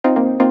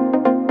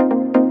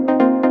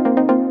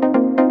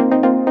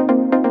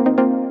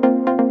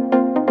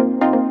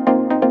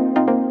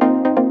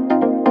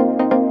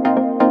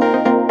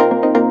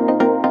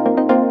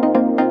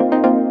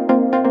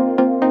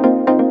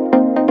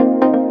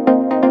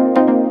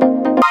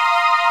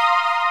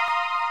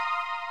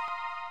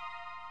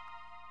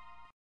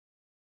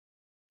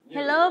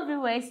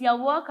viewers, you're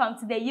welcome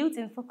to the Youth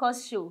in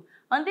Focus show.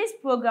 On this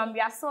program, we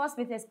are sourced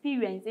with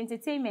experience,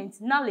 entertainment,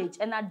 knowledge,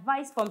 and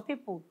advice from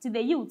people to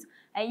the youth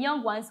and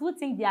young ones who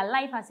think their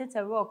life has hit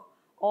a rock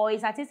or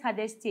is at its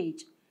hardest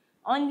stage.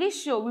 On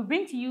this show, we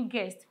bring to you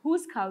guests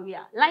whose career,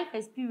 life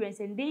experience,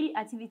 and daily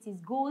activities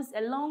goes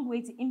a long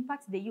way to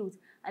impact the youth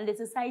and the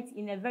society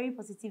in a very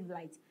positive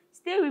light.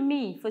 Stay with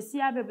me,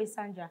 Akosua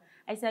Agyapong,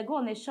 as I go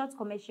on a short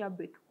commercial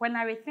break. When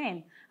I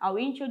return, I will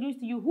introduce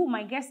to you who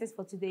my guest is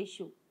for today's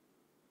show.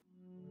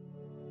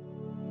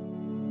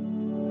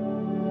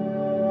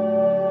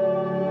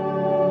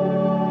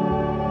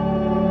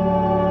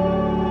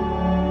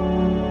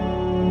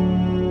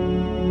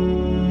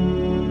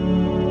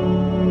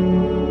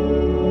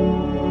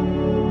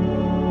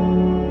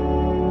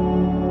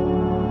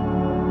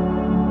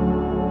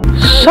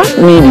 Shop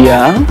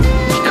Media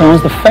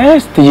becomes the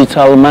first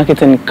digital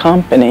marketing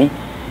company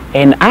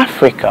in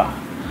Africa.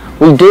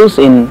 We deals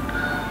in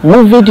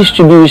movie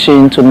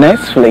distribution to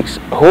Netflix,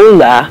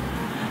 Hola,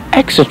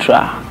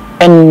 etc.,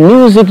 and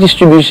music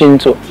distribution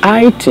to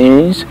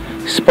iTunes,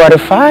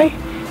 Spotify,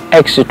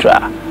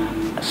 etc.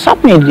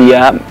 Shop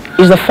Media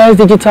is the first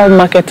digital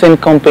marketing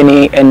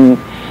company and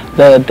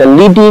the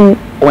leading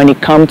when it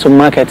comes to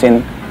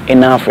marketing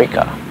in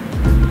Africa.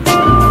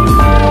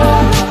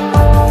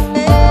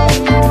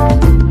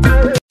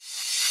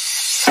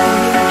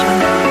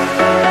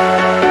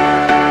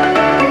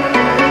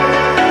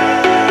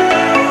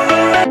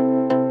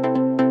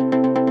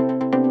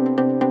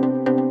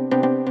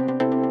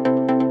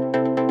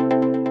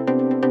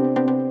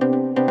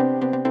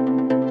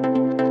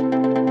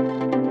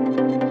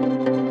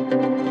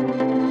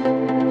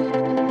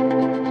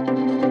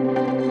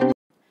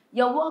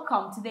 You're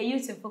welcome to the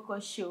Youth in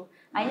Focus show.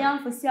 I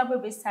am Akosua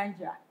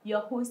Agyapong, your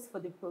host for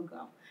the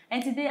program.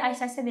 And today,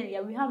 as I said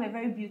earlier, we have a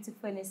very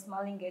beautiful and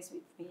smiling guest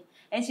with me.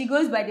 And she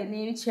goes by the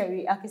name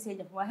Cherry Akosua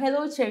Agyapong.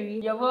 Hello, Cherry.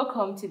 You're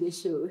welcome to the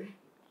show.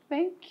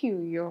 Thank you,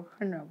 Your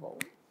Honorable.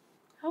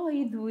 How are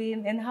you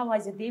doing and how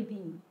has your day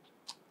been?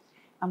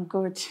 I'm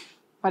good,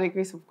 by the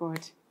grace of God.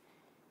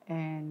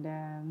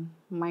 And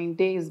my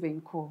day has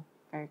been cool,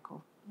 very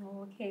cool.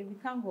 Okay, we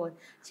thank God.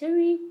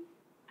 Cherry,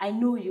 I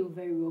know you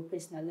very well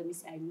personally. Let me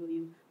say I know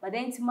you. But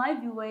then to my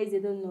viewers, they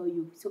don't know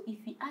you. So if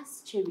we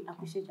ask Cherry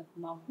Akosua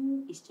Agyapong,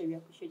 who is Cherry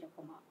Akosua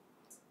Agyapong?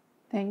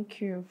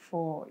 Thank you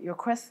for your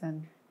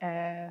question.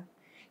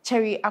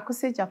 Cherry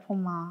Akosua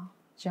Agyapong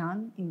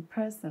Jan in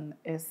person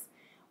is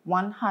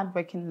one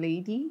hardworking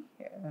lady.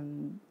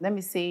 Let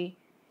me say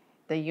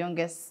the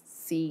youngest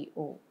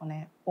CEO on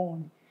her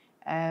own.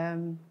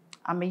 I'm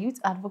a youth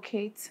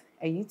advocate,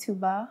 a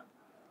YouTuber,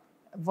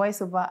 a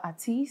voiceover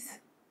artist,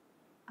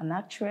 an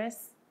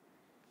actress,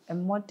 a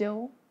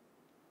model,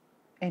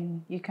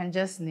 and you can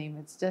just name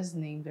it. Just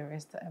name the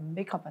rest. A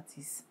makeup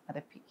artist at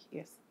the peak,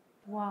 yes.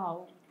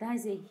 Wow, that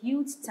is a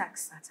huge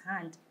task at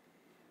hand.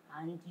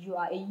 And you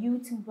are a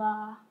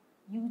YouTuber,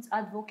 youth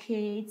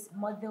advocate,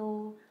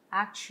 model,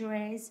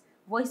 actress,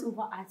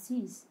 voiceover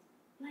artist.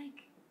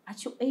 Like,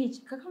 at your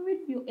age, can I read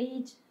your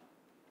age?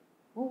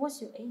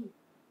 What's your age?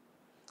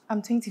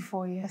 I'm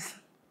 24 years.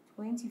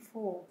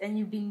 24. And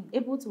you've been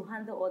able to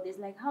handle all this.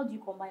 Like, how do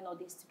you combine all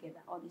this together,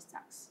 all these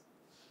tasks?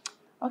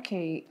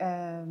 Okay,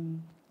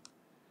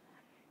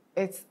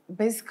 it's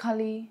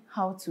basically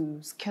how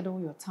to schedule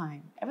your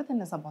time.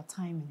 Everything is about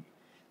timing.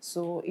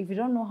 So if you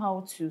don't know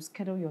how to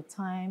schedule your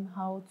time,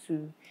 how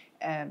to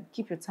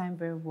keep your time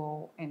very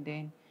well, and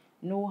then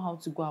know how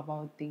to go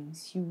about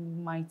things, you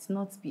might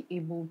not be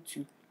able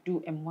to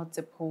do a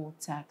multiple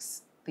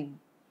task thing.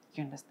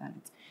 You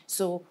understand it?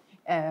 So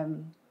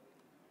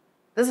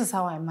this is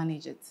how I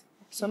manage it.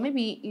 So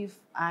maybe if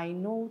I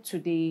know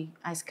today,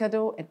 I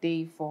schedule a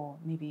day for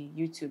maybe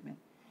YouTubing.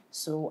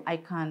 So I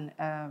can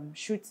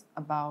shoot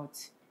about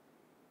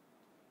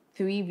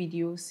 3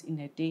 videos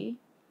in a day.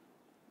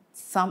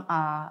 Some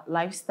are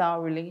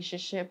lifestyle,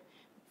 relationship,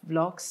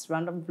 vlogs,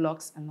 random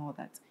vlogs, and all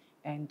that.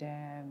 And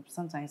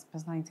sometimes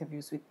personal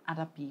interviews with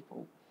other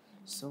people.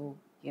 So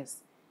yes.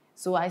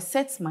 So I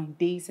set my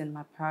days and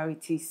my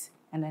priorities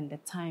and then the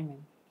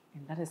timing.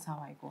 And that is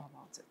how I go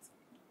about it.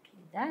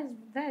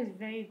 That is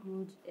very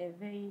good, a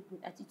very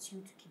good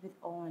attitude to keep it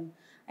on.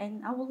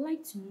 And I would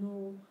like to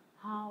know,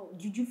 how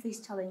did you face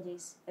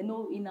challenges? I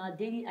know in our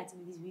daily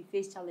activities we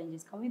face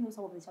challenges. Can we know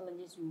some of the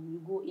challenges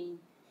you go in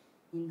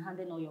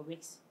handling all your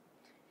works?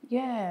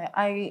 Yeah,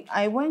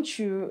 I went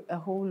through a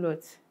whole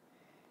lot,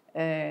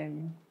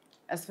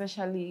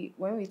 especially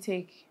when we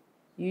take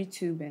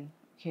YouTubing.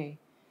 Okay,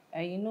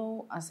 you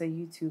know, as a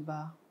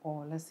YouTuber,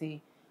 or let's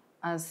say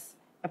as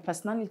a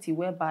personality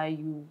whereby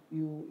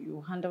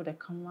you handle the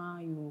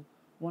camera, you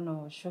want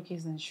to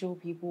showcase and show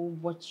people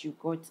what you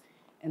got,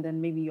 and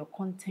then maybe your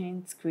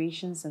content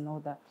creations and all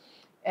that.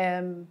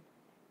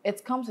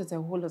 It comes with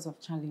a whole lot of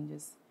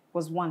challenges.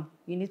 Because one,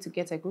 you need to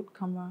get a good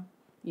camera,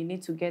 you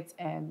need to get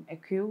a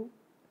crew,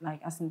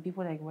 like as in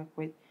people that you work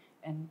with,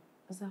 and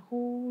there's a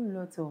whole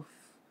lot of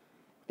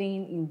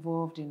thing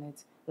involved in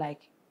it.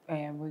 Like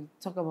we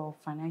talk about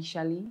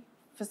financially,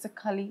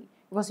 physically,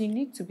 because you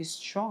need to be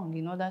strong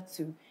in order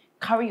to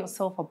carry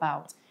yourself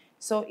about.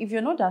 So if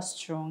you're not that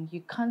strong,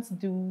 you can't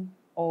do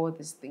all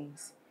these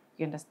things.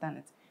 You understand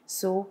it?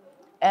 So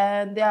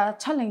there are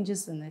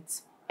challenges in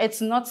it.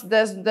 It's not,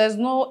 there's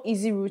no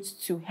easy route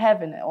to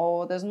heaven,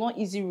 or there's no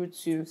easy route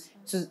to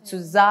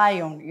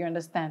Zion. You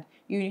understand?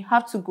 You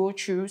have to go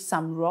through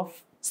some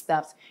rough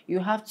steps. You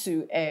have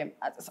to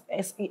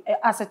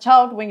as a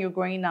child, when you're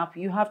growing up,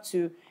 you have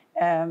to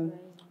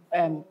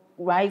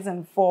rise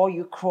and fall.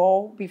 You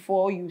crawl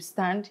before you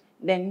stand.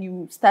 Then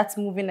you start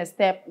moving a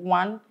step,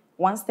 one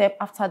step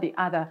after the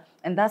other,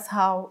 and that's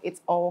how it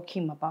all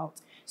came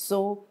about.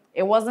 So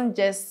it wasn't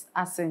just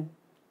as in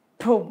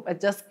boom, it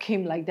just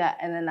came like that,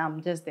 and then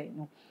I'm just there.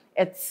 No,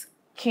 it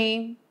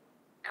came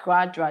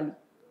gradually.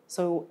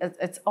 So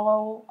it's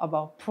all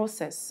about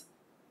process.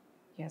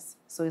 Yes,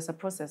 so it's a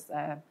process.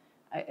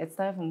 It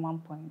started from one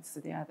point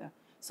to the other.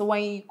 So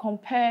when you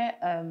compare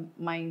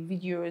my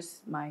videos,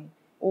 my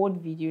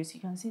old videos, you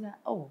can see that,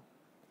 oh,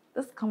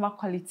 this camera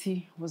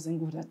quality wasn't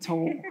good at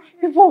all.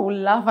 People will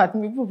laugh at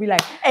me. People will be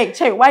like, hey,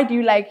 Che, why do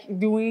you like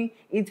doing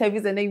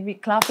interviews? And they be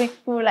clapping.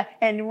 People will like,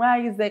 and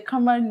why is the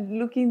camera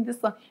looking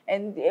this way?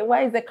 And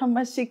why is the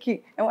camera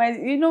shaking? And why,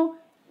 you know,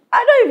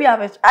 I don't even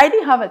have I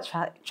didn't have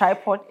a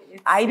tripod.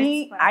 I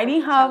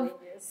didn't have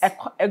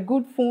a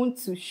good phone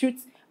to shoot.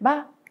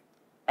 But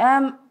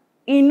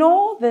in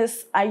all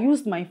this, I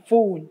used my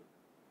phone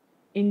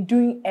in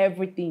doing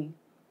everything.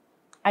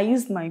 I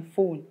used my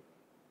phone.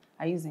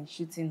 I use in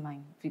shooting my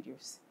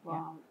videos.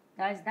 Wow,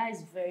 that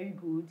is very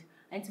good.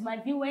 And to my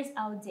viewers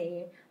out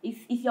there,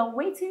 if you're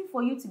waiting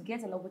for you to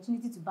get an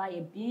opportunity to buy a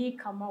big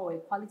camera or a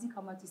quality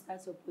camera to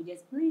start your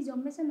projects, please, you're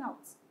missing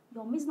out.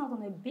 You're missing out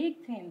on a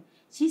big thing.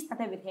 She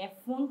started with her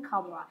phone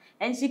camera,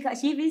 and she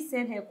even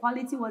said her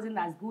quality wasn't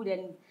as good,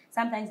 and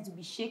sometimes to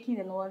be shaking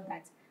and all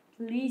that.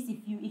 Please,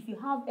 if you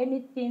have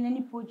anything,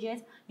 any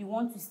project you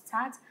want to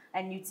start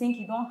and you think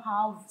you don't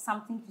have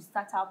something to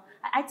start up,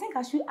 I think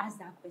I should ask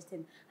that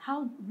question.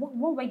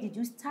 What way did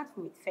you start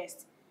with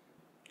first?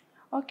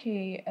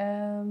 Okay,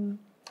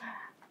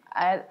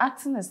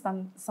 acting is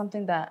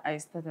something that I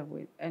started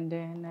with, and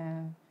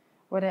then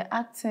with the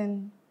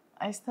acting,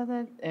 I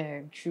started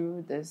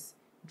through this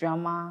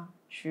drama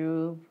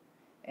troupe.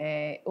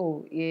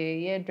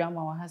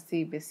 Drama has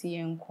to be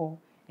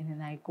and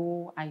then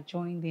I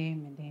join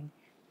them, and then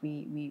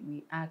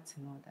we act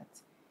and all that.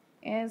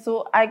 And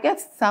so I get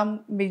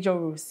some major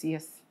roles,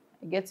 yes.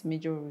 I get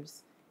major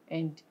roles.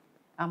 And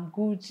I'm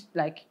good,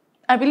 like,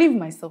 I believe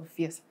myself,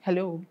 yes.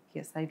 Hello,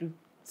 yes, I do.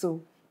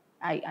 So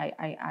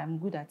I'm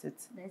good at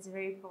it. That's a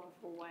very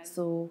powerful one.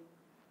 So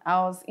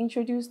I was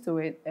introduced to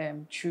it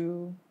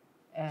through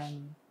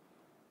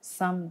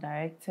some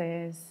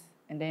directors,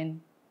 and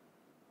then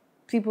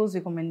people's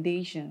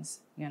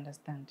recommendations, you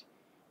understand.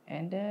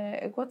 And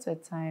it got to a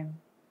time,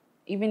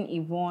 even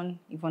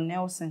Yvonne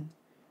Nelson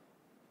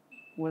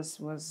was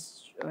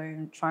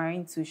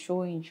trying to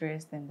show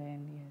interest, and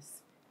then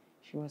yes,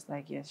 she was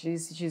like, yes,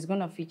 she's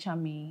gonna feature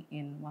me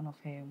in one of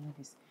her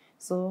movies.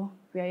 So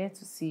we are yet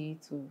to see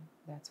to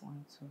that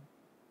one too.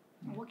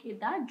 Yeah. Okay,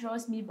 that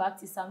draws me back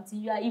to something.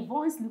 You are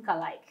Yvonne's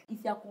lookalike.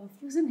 If you are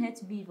confusing her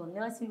to be Yvonne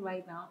Nelson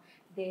right now,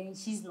 then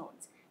she's not.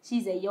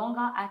 She's a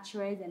younger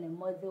actress and a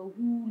model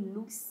who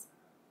looks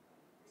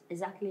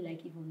exactly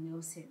like Yvonne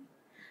Nelson.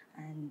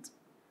 And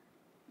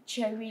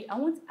Cherry, I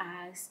want to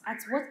ask,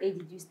 at what age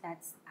did you start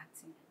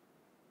acting?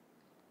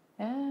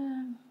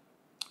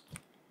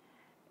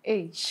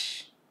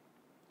 Age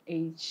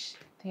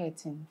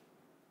 13.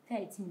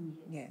 13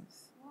 years.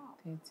 Yes. Wow.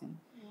 13.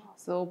 Wow.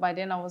 So by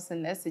then I was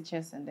in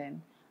SHS, and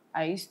then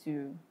I used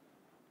to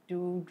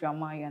do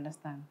drama, you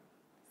understand?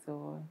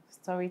 So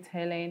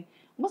storytelling.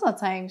 Most of the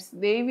times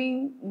they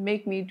even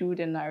make me do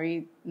the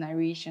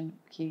narration.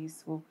 Okay,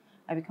 so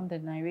I become the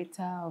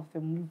narrator of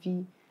the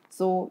movie.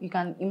 So you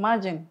can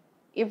imagine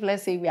if,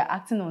 let's say, we are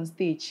acting on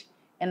stage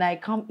and I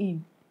come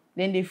in,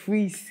 then they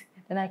freeze,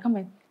 then I come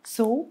in.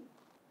 So,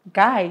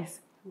 guys,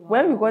 wow,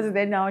 when we got to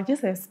there now,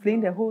 just explain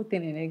the whole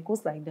thing, and it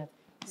goes like that.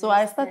 So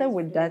I started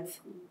with that,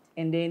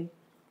 and then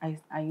I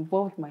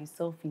involved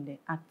myself in the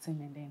acting,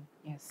 and then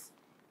yes,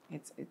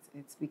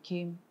 it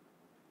became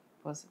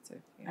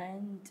positive. Yeah.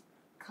 And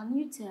can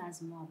you tell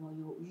us more about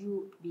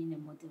you being a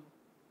model?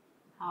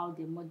 How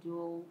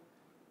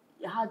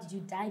did you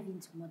dive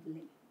into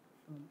modeling?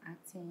 From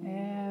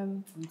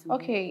acting?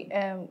 Okay,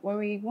 when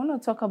we want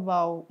to talk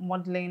about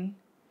modeling,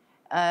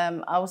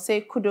 I would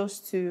say kudos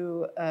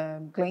to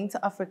Ghanaian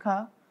to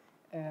Africa.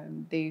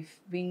 They've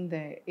been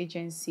the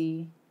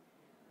agency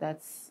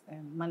that's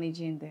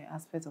managing the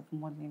aspect of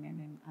modeling, and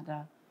then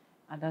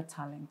other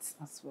talents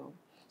as well.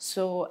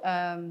 So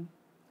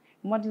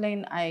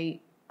modeling, I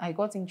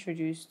got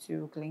introduced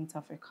to Ghanaian to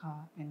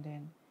Africa, and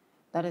then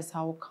that is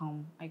how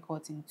come I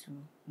got into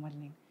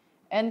modeling.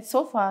 And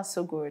so far,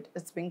 so good.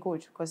 It's been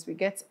good because we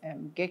get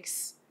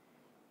gigs.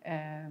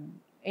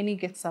 Any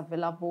gigs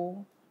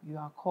available, you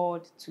are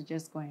called to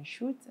just go and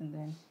shoot, and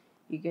then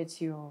you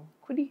get your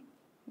goodie.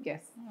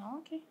 Yes. Oh,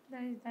 okay,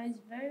 that is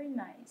very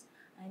nice.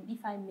 And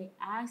if I may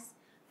ask,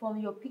 from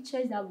your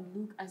pictures that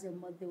we look as a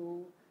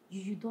model,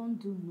 you don't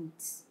do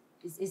nudes.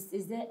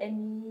 Is there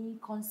any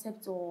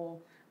concept or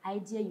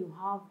idea you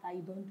have that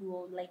you don't do?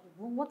 Or like,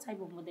 what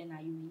type of modeling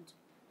are you into?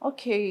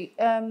 Okay,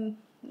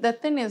 the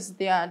thing is,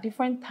 there are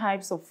different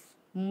types of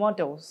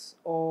models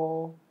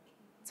or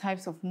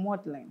types of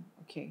modeling.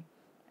 Okay,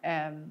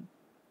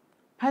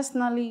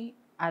 personally,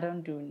 I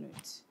don't do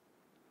nudes.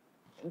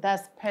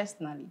 That's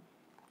personally.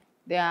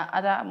 There are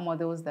other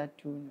models that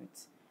do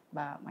nudes,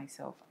 but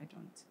myself, I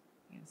don't.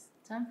 Yes.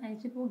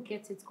 Sometimes people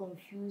get it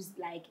confused.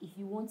 Like, if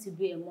you want to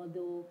be a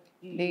model,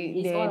 They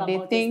it's all they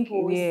about think,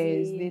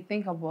 yes, exposing. they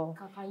think about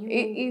Can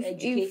you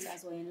educate if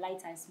us or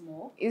enlighten us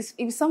more?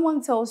 if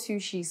someone tells you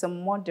she's a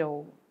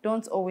model,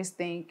 don't always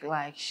think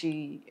like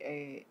she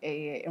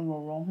a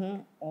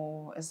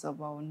or it's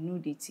about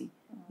nudity.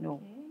 No,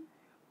 Okay.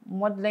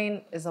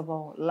 modeling is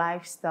about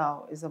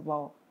lifestyle. It's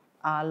about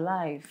our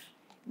life.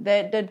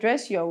 The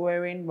dress you're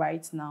wearing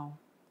right now,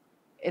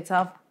 it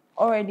have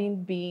already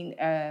been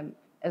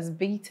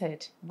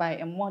exhibited by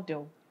a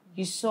model.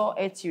 You saw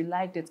it, you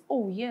liked it.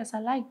 Oh yes, I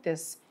like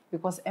this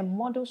because a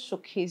model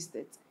showcased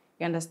it.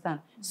 You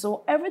understand?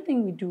 So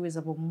everything we do is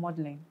about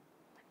modeling,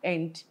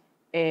 and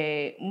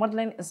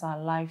modeling is our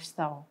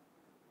lifestyle.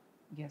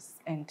 Yes,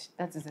 and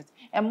that is it.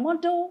 A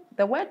model,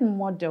 the word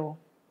model,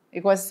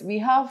 because we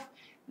have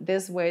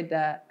this word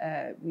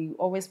that we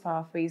always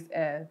paraphrase,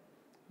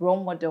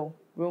 role model,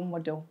 role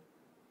model.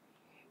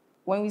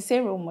 When we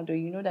say role model,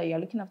 you know that you're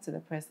looking up to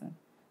the person.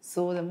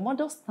 So the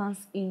model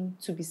stands in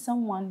to be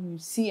someone you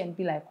see and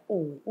be like,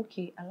 oh,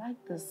 okay, I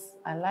like this.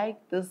 I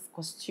like this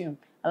costume.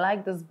 I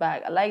like this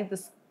bag. I like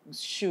this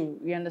shoe.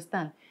 You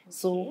understand? Okay.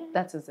 So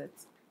that is it.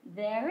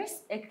 There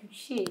is a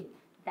cliche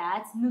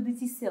that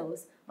nudity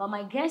sells, but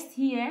my guest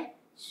here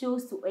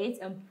shows to it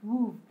and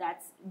prove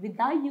that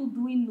without you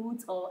doing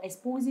nudes or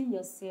exposing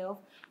yourself,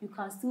 you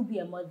can still be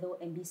a model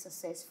and be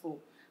successful.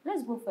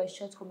 Let's go for a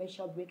short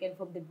commercial break, and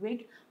from the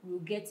break, we'll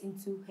get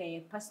into her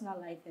personal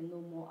life and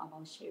know more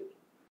about Sherry.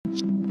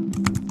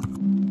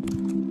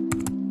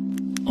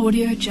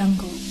 Audio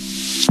Jungle.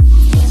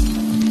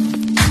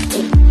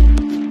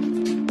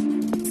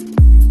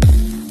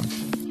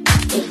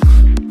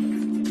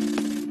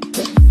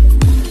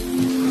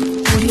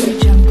 Audio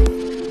Jungle.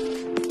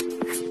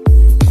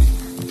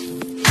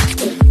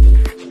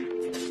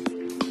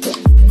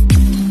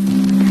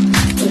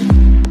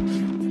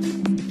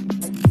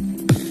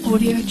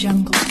 Audio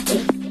Jungle.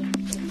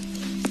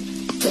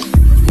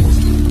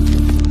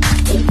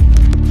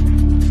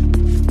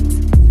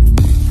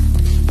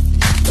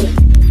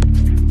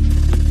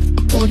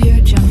 Audio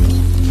Jungle.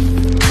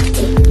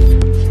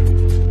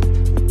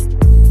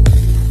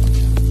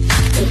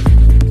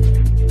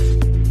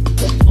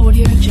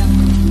 Audio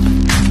Jungle.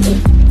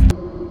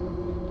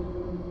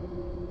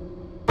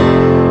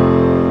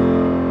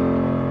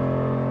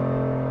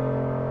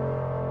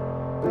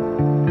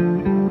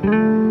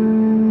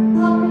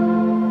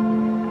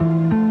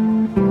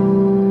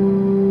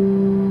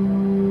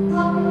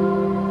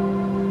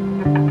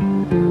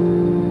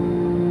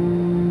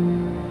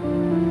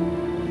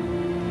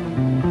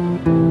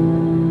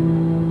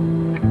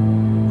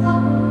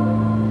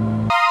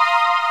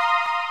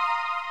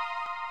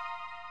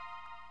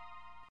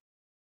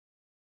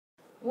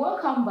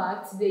 Welcome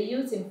back to the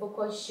Youth in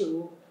Focus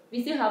show.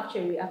 We still have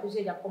Cherry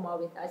Akosua Agyapong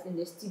with us in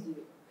the studio.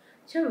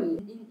 Cherry,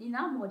 in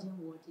our modern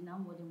world,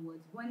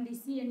 when they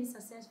see any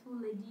successful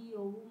lady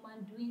or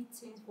woman doing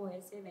things for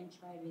herself and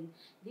thriving,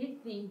 they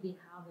think they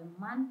have a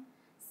man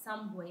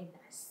somewhere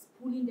that's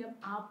pulling them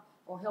up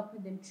or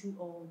helping them through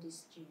all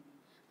this journey.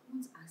 I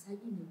want to ask, are you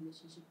in a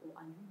relationship or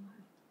are you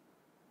married?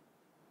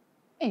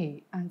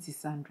 Hey, Auntie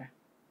Sandra.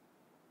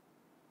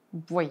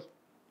 Boy.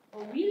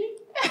 Oh, really?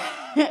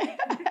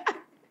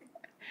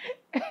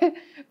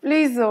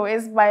 Please, oh,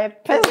 it's my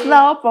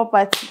personal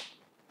property.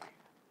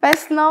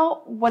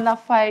 Personal, bona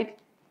fide,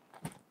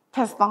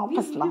 personal. We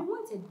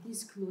want to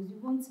disclose. We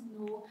want to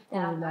know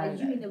that are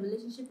you in a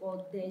relationship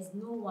or there's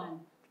no one.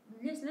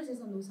 Let's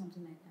just know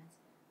something like that.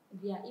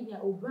 If you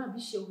are Obra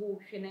Bisho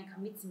and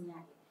committing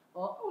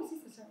or oh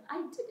sister,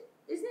 I did it.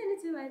 Is there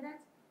anything like that?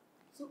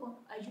 So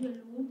are you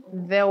alone?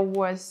 Or? There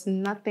was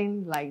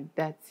nothing like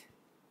that.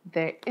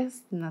 There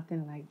is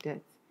nothing like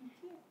that.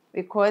 Okay.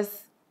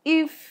 Because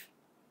if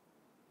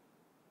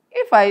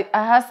I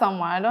had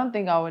someone, I don't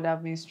think I would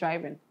have been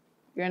striving.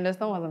 You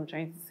understand what I'm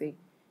trying to say?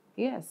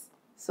 Yes.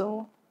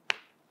 So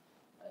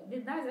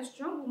that's a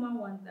strong woman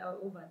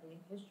over there.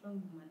 A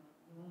strong woman.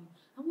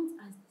 I want to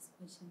ask this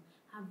question.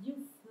 Have you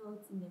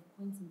felt in a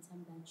point in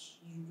time that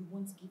you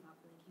want to give up?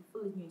 Like you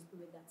feel in your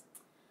spirit that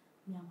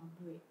me, I'm a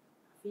break.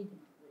 I feel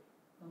my break.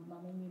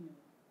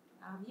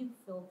 Have you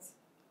felt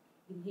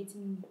been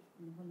hating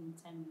in a point in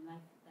time in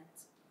life that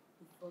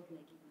you felt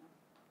like giving up?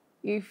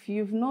 If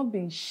you've not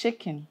been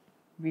shaken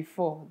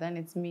before, then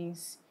it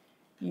means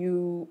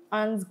you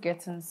aren't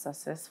getting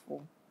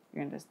successful.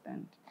 You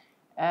understand?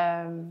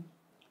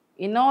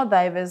 In all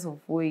diverse of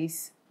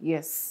ways,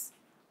 yes,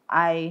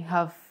 I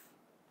have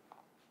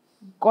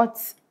gotten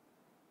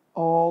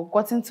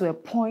to a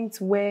point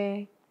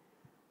where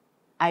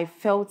I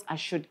felt I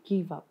should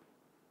give up.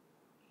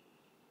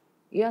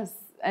 Yes,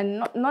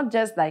 and not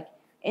just like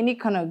any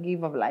kind of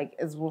give up, like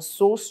it was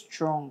so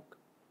strong.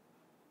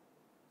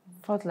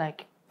 felt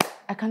like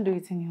I can't do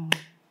it anymore.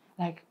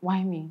 Like,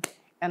 why me?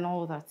 And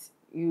all that.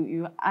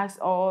 You ask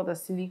all the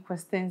silly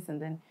questions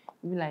and then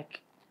you be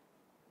like,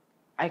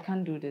 I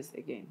can't do this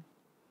again.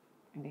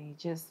 And then you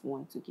just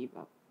want to give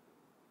up.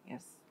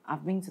 Yes,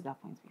 I've been to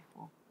that point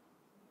before.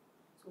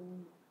 So,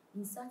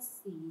 in such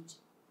stage,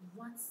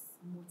 what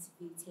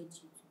motivated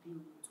you to be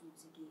on your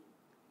toes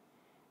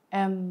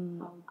again?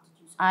 How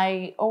did you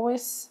I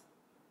always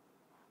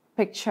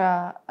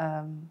picture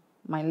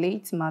my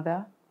late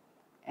mother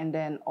and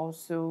then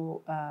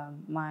also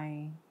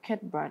my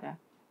kid brother.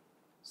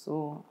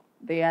 So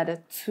they are the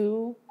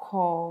two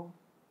core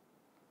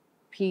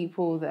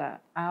people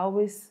that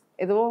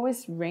it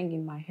always ring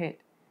in my head.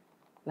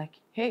 Like,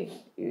 hey,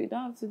 you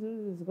don't have to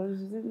do this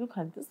because look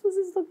at this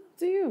person's looking up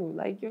to you.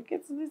 Like, your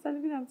kids are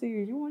looking up to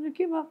you. You want to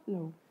give up?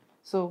 No.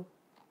 So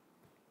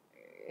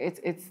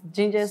it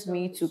gingers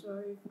me to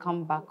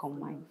come back on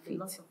my feet.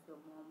 The loss of your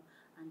mom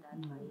and that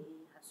my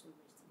has so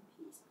rest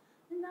in peace.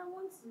 And I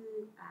want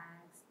to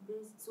ask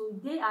this. So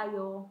they are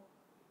your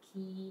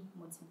key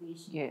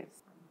motivation. Yes.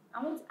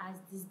 I want to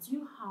ask this. Do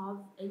you have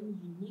any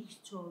unique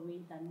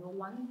story that no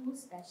one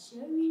knows that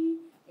Sherry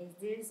is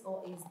this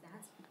or is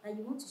that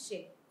you want to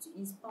share to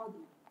inspire the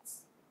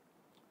youth?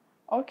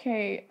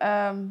 Okay.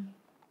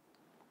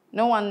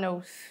 No one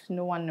knows.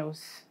 No one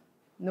knows.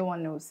 No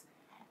one knows.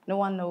 No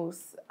one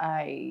knows.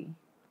 I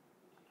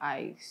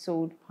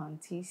sold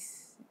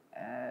panties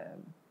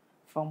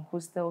from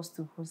hostels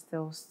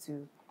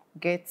to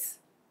get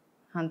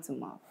hand to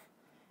mouth.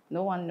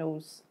 No one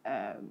knows.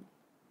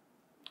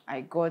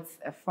 I got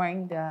a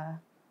friend that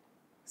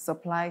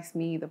supplies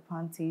me the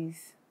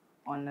panties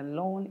on a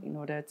loan in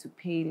order to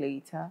pay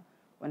later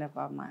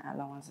whenever my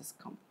allowances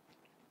come.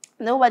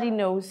 Nobody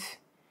knows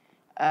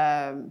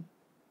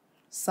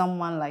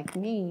someone like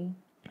me.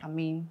 I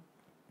mean,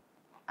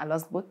 I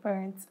lost both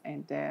parents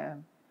and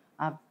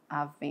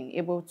I've been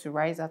able to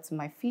rise up to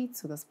my feet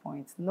to this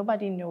point.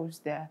 Nobody knows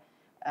that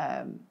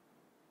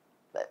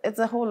it's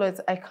a whole lot.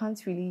 I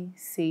can't really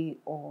say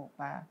all,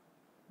 but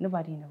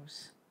nobody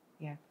knows.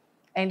 Yeah.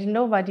 And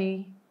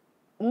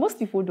most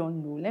people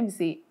don't know. Let me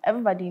say,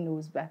 everybody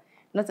knows, but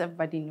not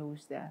everybody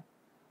knows that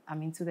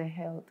I'm into the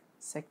health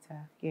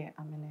sector. Yeah,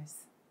 I'm a nurse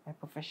by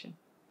profession.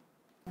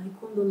 My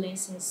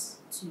condolences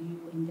to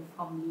you and the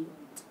family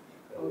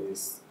and all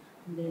this.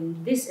 And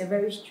then this is a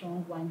very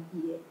strong one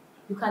here.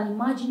 You can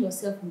imagine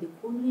yourself in the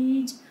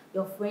college,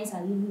 your friends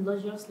are living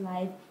luxurious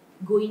life,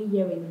 going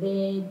here and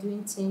there,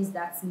 doing things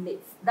that's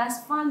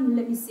fun,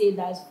 let me say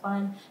that's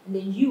fun. And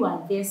then you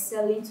are there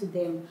selling to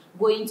them,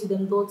 going to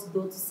them door to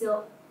door to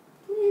sell.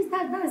 Please,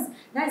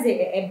 that's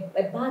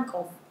a bag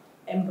of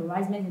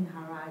embarrassment and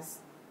harass.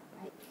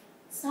 Right?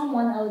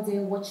 Someone out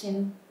there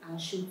watching our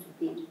show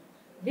today,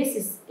 this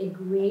is a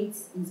great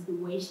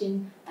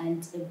inspiration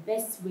and a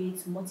best way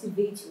to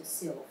motivate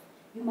yourself.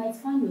 You might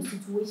find your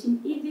situation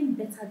even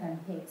better than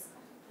hers.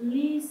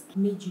 Please,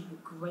 made you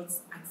regret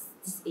at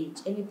this age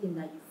anything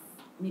that you've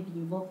maybe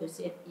involved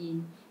yourself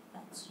in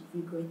that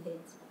you've regretted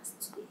as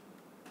today?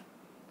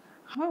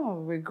 Oh,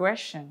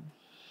 regression.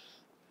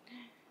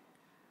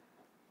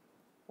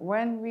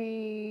 When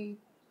we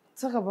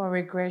talk about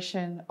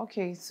regression,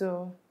 okay,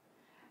 so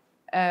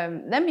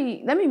let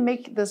me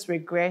make this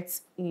regret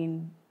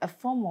in a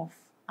form of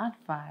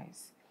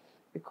advice,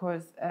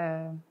 because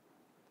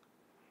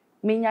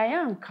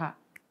minyayanka,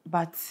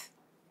 but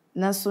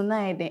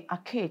nasuna de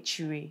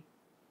akechiri.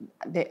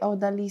 The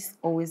elderly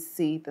always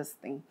say this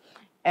thing,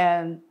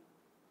 and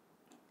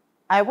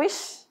I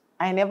wish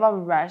I never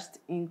rushed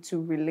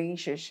into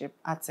relationship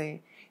at a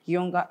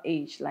younger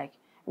age. Like,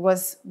 it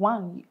was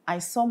one, I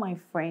saw my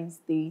friends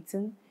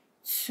dating.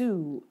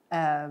 Two,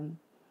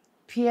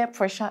 peer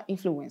pressure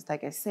influence,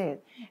 like I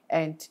said,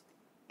 and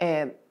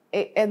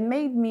it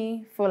made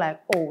me feel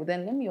like, oh,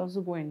 then let me also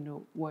go and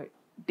know what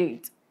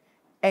date.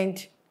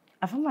 And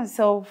I found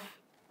myself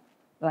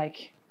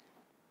like,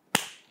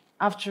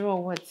 after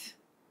all, what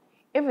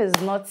if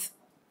it's not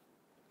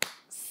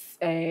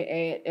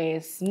a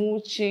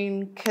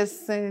smooching,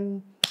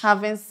 kissing,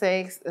 having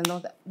sex, and all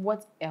that?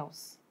 What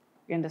else?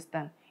 You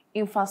understand?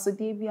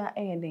 Infasodebia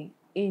anything.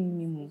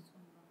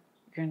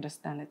 You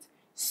understand it?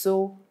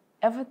 So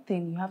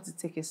everything you have to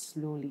take it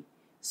slowly.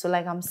 So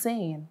like I'm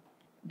saying,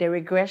 the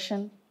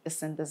regression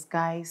is in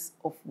disguise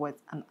of what?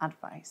 An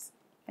advice.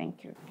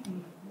 Thank you.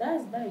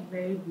 That's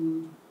very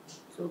good.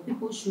 So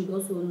people should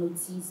also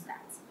notice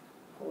that,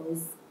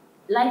 because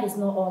life is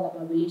not all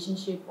about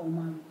relationship or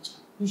marriage.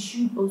 You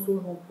should also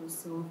help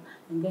yourself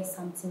and get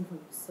something for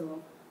yourself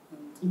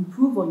and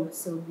improve on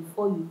yourself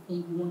before you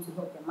think you want to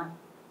help a man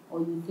or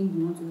you think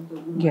you want to help a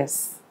woman.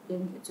 Yes.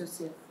 Then get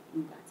yourself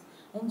in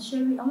that. And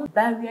Sherry, I want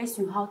barriers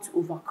you have to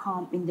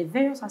overcome in the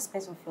various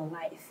aspects of your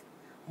life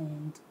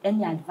and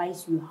any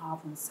advice you have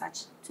on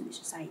such to the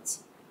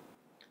society.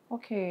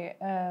 Okay.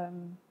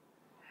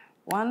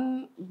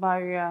 One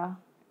barrier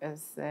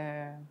is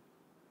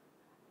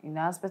in the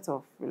aspect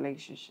of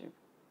relationship.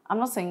 I'm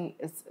not saying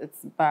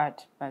it's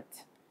bad, but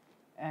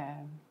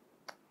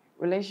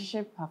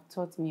relationship have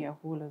taught me a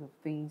whole lot of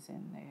things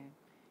and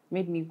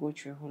made me go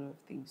through a whole lot of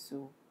things.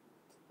 So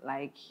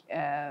like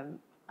at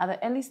the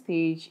early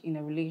stage in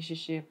a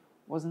relationship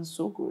wasn't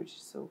so good.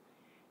 So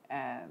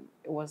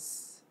it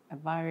was a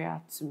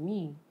barrier to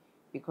me,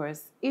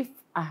 because if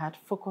I had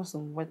focused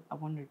on what I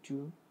want to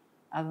do,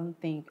 I don't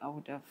think I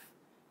would have,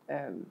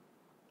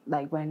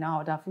 like by now, I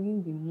would have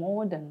even been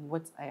more than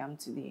what I am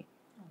today.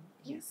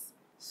 Yes.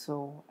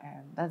 So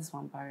that's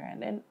one barrier.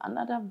 And then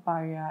another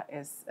barrier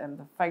is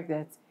the fact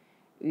that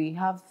we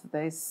have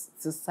this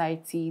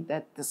society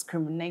that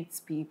discriminates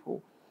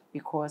people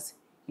because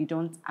you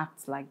don't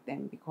act like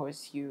them,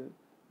 because you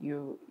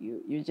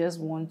just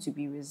want to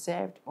be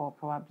reserved, or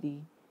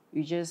probably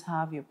you just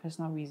have your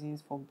personal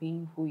reasons for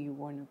being who you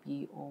want to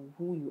be or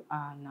who you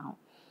are now.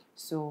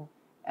 So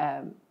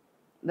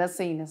let's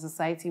say in a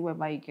society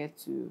whereby you get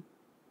to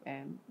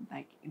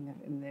like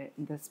in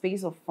the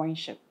space of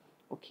friendship,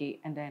 okay,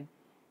 and then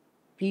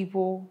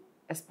people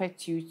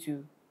expect you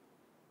to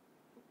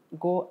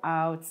go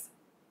out,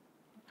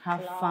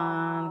 have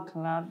fun,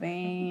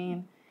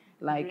 clubbing,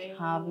 like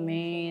have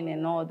men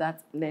and all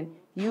that. Then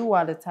you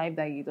are the type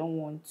that you don't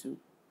want to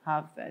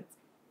have that,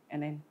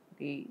 and then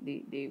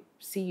they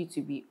see you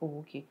to be, oh,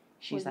 okay,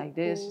 she's like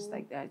this, she's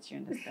like that. You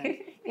understand?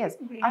 Yes,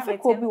 I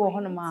feel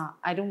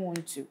I don't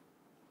want to.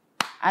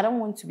 I don't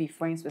want to be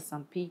friends with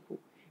some people,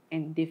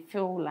 and they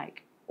feel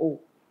like, oh,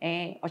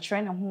 or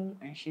trying at home,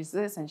 and she's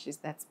this and she's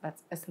that, but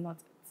it's not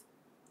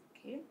it.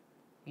 Okay.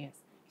 Yes.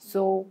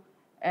 So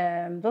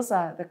those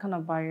are the kind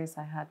of barriers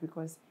I had,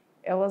 because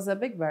it was a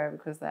big barrier,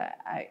 because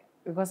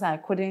I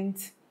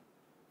couldn't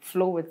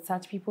flow with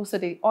such people, so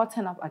they all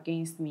turn up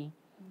against me,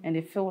 and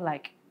they feel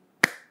like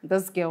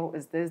this girl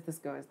is this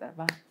girl is that,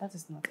 but that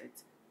is not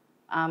it.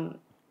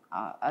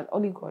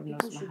 Only God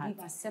knows People my should heart.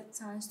 give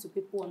acceptance to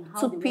people on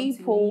how To they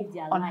people want to live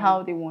their on life.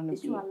 how they want to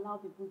They should be. allow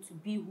people to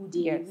be who they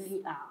Yes.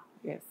 really are.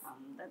 Yes.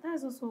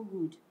 That's also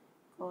good,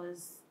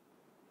 because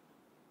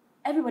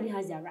everybody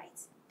has their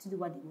right to do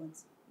what they want.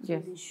 So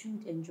Yes. they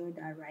should enjoy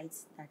their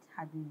rights that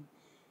had been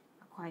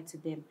acquired to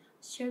them.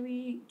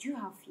 Sherry, do you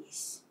have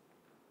fears?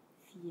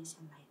 Fears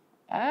in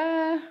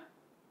life?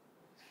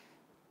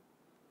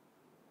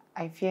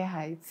 I fear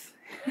heights.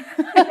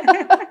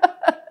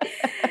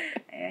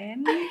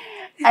 And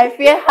I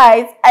fear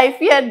heights. I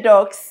fear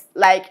dogs.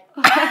 Like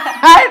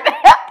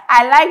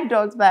I like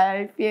dogs, but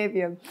I fear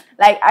them.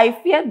 Like I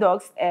fear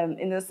dogs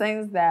in the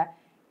sense that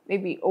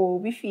maybe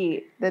we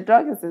fear the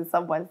dog is in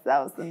someone's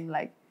house, and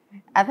like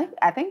I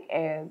think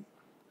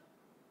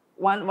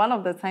one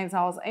of the times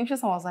I was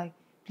anxious, I was like,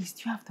 please,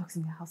 do you have dogs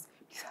in your house?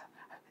 Please.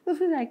 I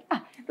feel like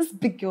this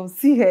big girl,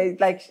 see her,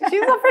 like she's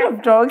afraid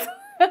of dogs.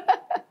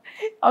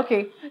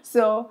 Okay,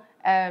 so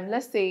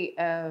let's say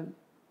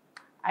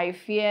I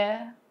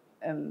fear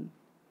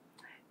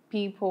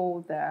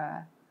people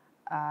that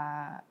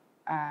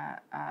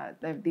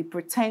that they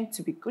pretend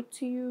to be good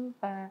to you,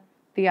 but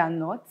they are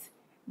not.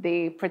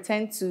 They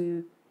pretend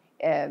to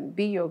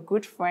be your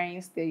good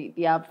friends. They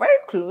are very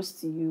close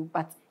to you,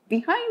 but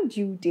behind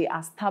you, they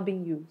are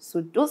stabbing you.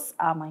 So those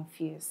are my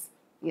fears.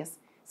 Yes.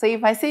 So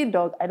if I say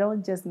dog, I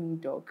don't just mean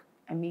dog.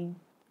 I mean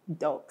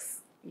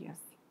dogs. Yes.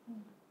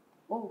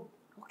 oh,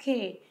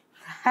 okay.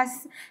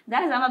 That's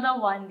another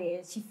one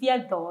there. She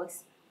feared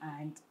dogs,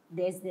 and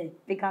there's the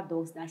bigger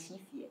dogs that she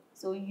feared.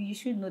 So you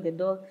should know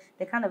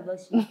the kind of dog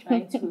she's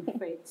trying to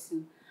refer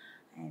to.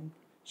 And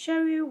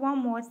Sherry, one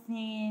more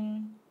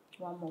thing.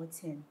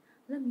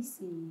 Let me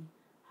see.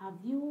 Have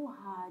you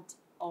had,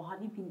 or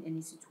have you been in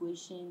a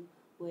situation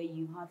where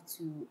you have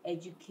to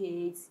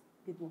educate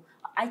people?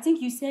 I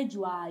think you said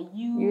you are a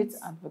Youth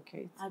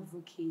advocate.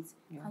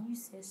 Yeah. Can you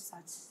share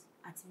such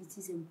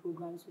activities and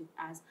programs with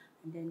us?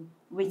 And then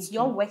with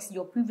your works,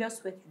 your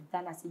previous work you've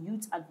done as a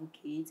youth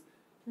advocate,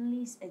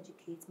 please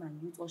educate my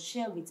youth or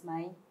share with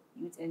my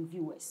youth and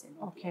viewers.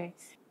 And Okay.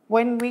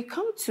 When we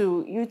come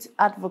to youth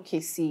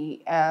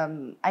advocacy,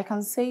 I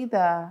can say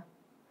that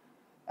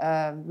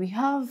we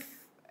have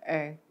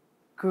a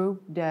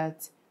group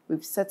that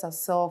we've set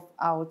ourselves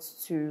out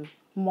to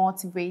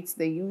motivate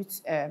the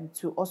youth,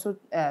 to also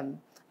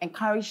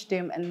encourage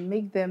them and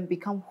make them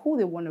become who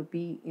they want to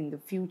be in the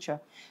future.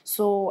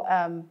 So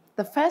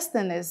the first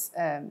thing is,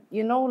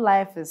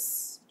 life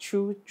is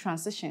through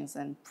transitions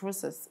and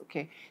process,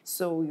 okay?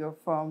 So you're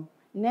from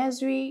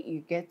nursery,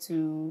 you get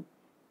to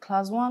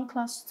class 1,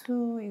 class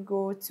 2, you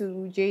go to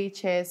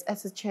JHS,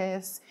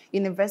 SHS,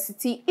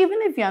 university.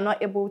 Even if you are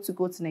not able to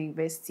go to the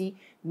university,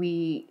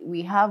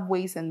 we have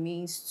ways and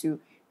means to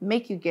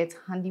make you get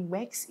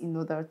handiworks in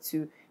order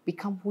to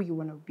become who you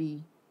want to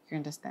be. You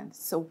understand?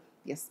 So,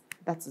 yes,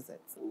 that is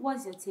it.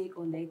 What's your take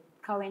on the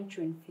current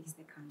trend, Fix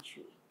the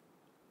Country?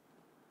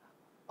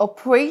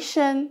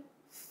 Operation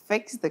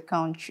Fix the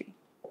Country.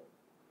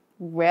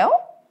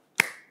 Well,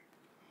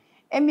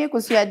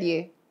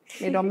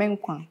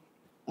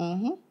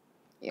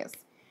 yes.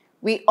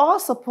 We all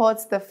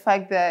support the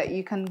fact that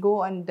you can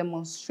go on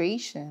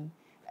demonstration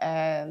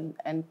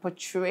and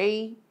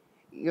portray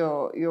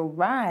your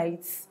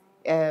rights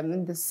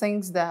in the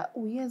sense that,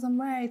 oh yes, I'm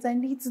right, I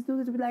need to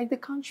do it like the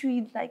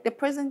country, like the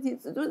president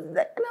needs to do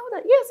that. And all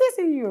that. Yes,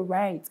 you're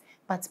right.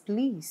 But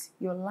please,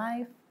 your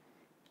life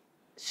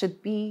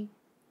should be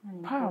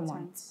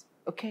paramount.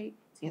 Okay?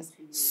 Yes.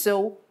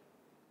 So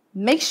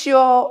make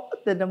sure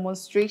the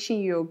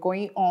demonstration you're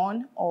going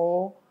on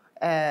or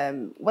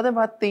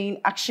whatever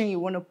action you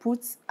want to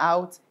put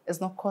out is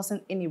not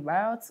causing any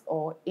riots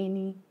or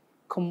any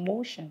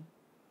commotion.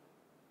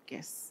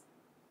 Yes.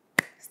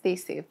 Stay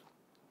safe.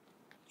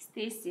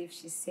 Stay safe,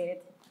 she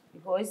said,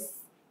 because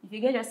if you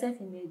get yourself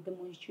in a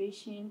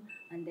demonstration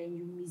and then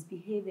you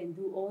misbehave and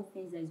do all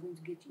things that is going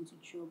to get you into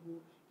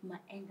trouble, you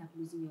might end up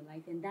losing your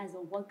life. And that's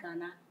what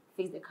Ghana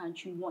face the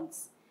country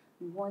wants.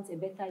 We want a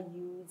better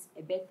youth,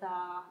 a better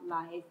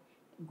life,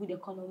 a good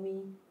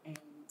economy. And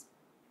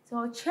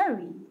so,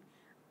 Cherry,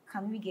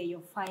 can we get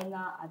your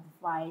final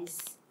advice,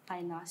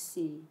 final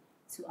say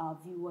to our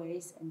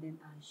viewers and then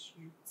our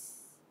youths?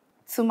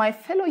 To my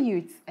fellow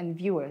youth and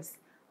viewers,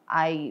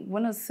 I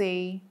want to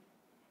say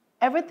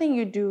everything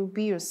you do,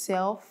 be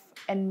yourself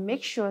and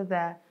make sure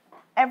that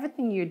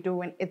everything you're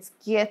doing, it's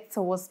geared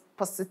towards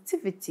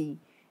positivity,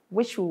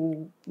 which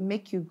will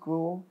make you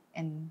grow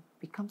and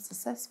become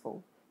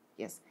successful.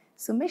 Yes.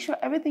 So make sure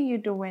everything you're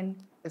doing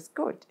is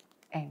good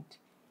and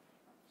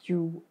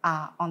you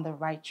are on the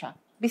right track.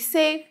 Be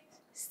safe,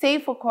 stay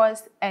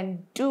focused,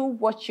 and do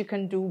what you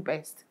can do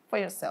best for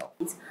yourself.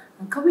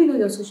 And can we know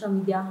your social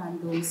media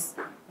handles?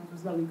 That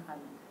was what we can.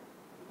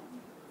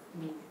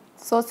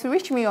 So to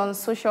reach me on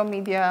social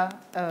media,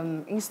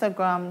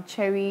 Instagram,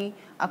 Cherry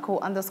Ako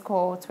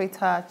 _,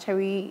 Twitter,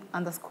 Cherry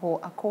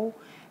 _Ako,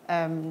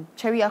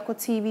 Cherry Ako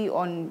TV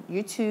on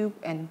YouTube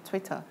and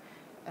Twitter.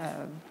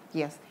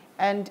 Yes.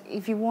 And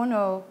if you want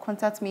to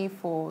contact me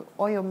for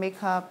all your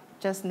makeup,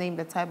 just name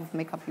the type of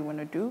makeup you want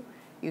to do.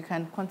 You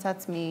can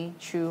contact me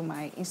through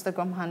my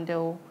Instagram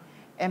handle,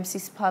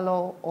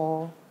 MCSpalo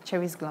or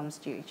Cherry's Glams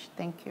GH.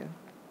 Thank you.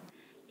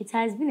 It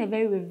has been a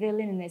very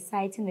revealing and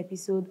exciting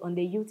episode on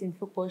the Youth in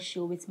Focus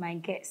show with my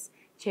guest,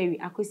 Cherry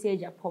Akosua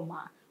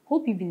Agyapong.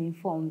 Hope you've been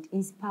informed,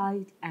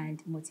 inspired,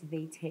 and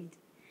motivated.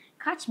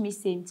 Catch me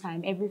same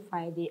time every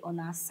Friday on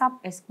our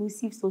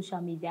sub-exclusive social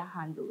media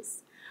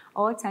handles.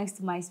 All thanks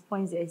to my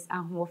sponsors,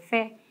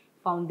 Ahmofe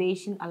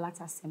Foundation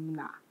Alata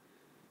Seminar,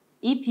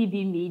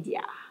 EPB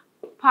Media,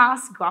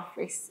 Past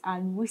Graphics,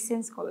 and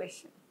Wilson's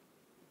Collection.